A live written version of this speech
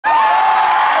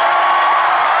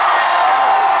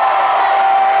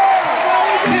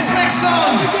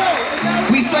song,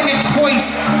 we sang it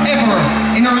twice ever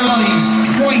in our lives.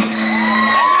 Twice.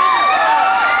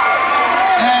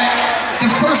 The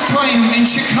first time in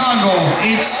Chicago,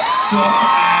 it sucked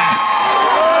ass.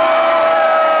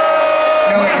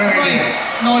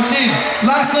 No, it did.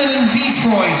 Last night in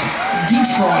Detroit.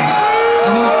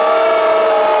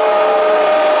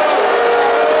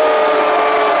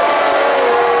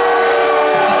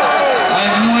 I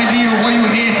have no idea why you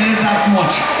hated it that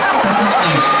much. That's not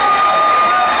nice.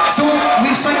 So,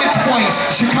 we've sang it twice.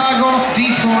 Chicago,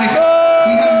 Detroit.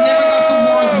 We have never got the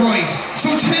words right.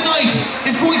 So tonight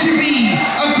is going to be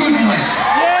a good night.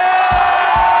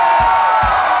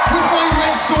 With my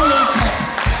red solo cup.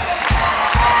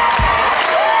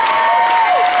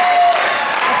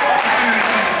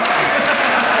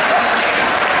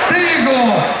 There you go.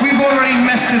 We've already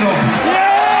messed it up.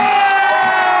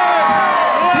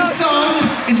 This song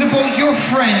is about your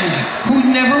friend who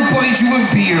never buys you a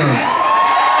beer.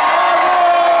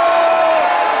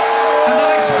 And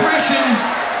that expression,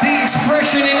 the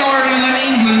expression in Ireland and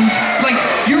England, like,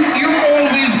 you're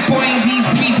always buying these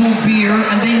people beer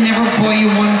and they never buy you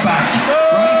one back,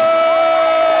 right?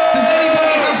 Does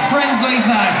anybody have friends like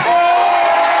that?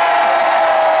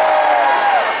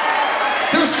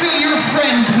 They're still your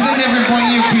friends, but they never buy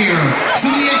you beer. So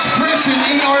the expression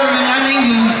in Ireland and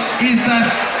England is that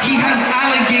he has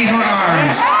alligator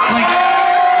arms. Like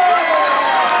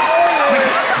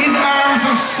his arms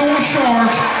are so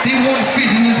short, they won't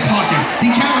fit in his pocket. He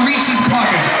can't reach his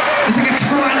pocket. It's like a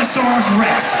Tyrannosaurus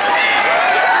Rex.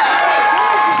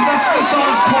 So that's what the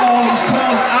song's called. It's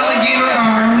called Alligator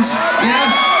Arms.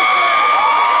 Yeah?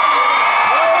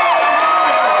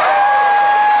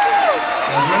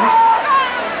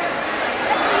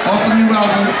 Off the new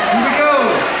album. Here we go.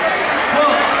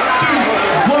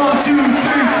 1, 2, 3,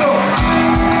 4.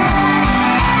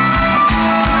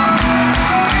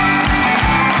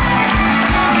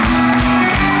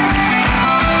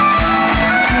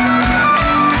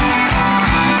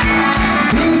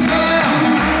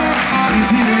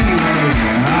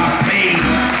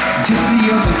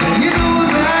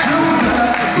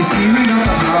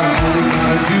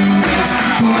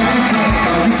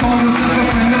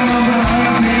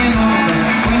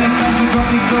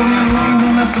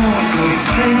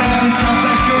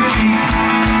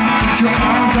 Your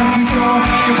arms are too short,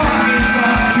 your pockets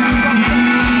are too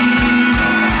deep.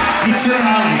 It's your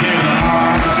alligator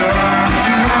arms, your arms,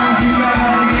 your arms, you got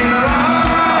alligator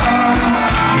arms.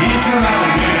 It's your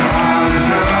alligator arms,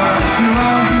 your arms, your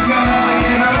arms, you got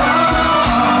alligator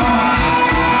arms.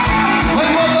 My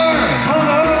mother,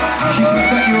 she thought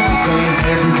that you were the same to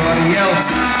everybody else.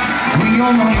 We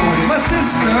all know you were my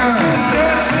sister.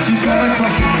 She's got a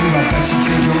crush on you, I bet she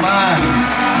changed your mind.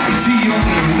 You see, you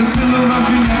only the pillow around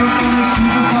you, never promised to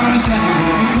the promise that you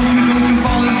will. Just don't you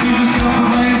fall into this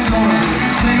compromise.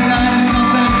 Say that it's not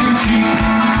that you're cheap.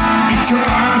 It's your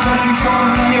arms are too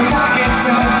short and your pockets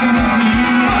are too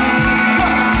deep.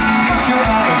 It's your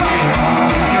alligator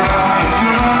arms, your arms,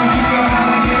 your arms, it's your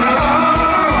alligator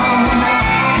arms.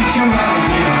 It's your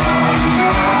alligator arms, your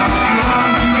arms, your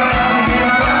arms, it's your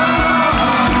alligator arms.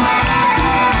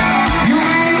 You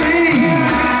really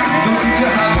don't think you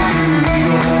have a clue. You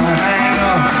don't wanna hang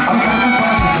up. I'm got the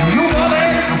boss with you. You want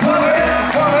it, want it,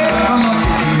 want it. I'm not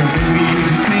your dear, baby. You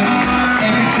just think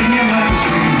everything in life is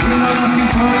free. You're not asking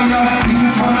for a yacht. You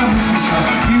just want a whiskey shot.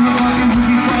 You were walking with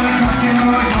me for a cocktail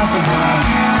or a glass of wine.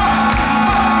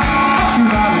 It's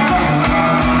your alligator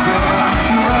arms, your arms,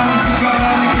 your arms. It's your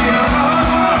alligator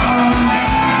arms.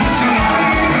 It's your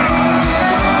alligator arms,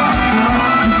 your arms, your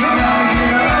arms. It's your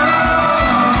alligator arms.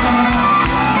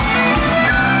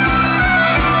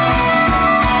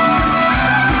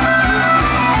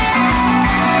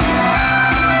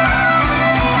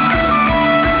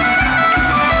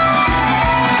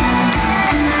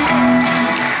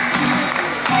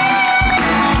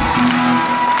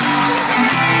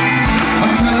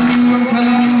 I'm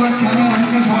telling you,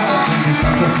 this is what I think is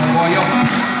time to boy up.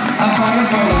 I'm fine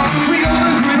as all of you. We all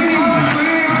agree.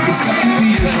 It's got to be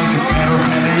a show to better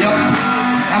belly up.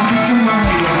 I'm picturing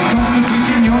money, I'm going to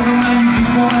drinking yoga, man, you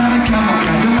keep on at a camera.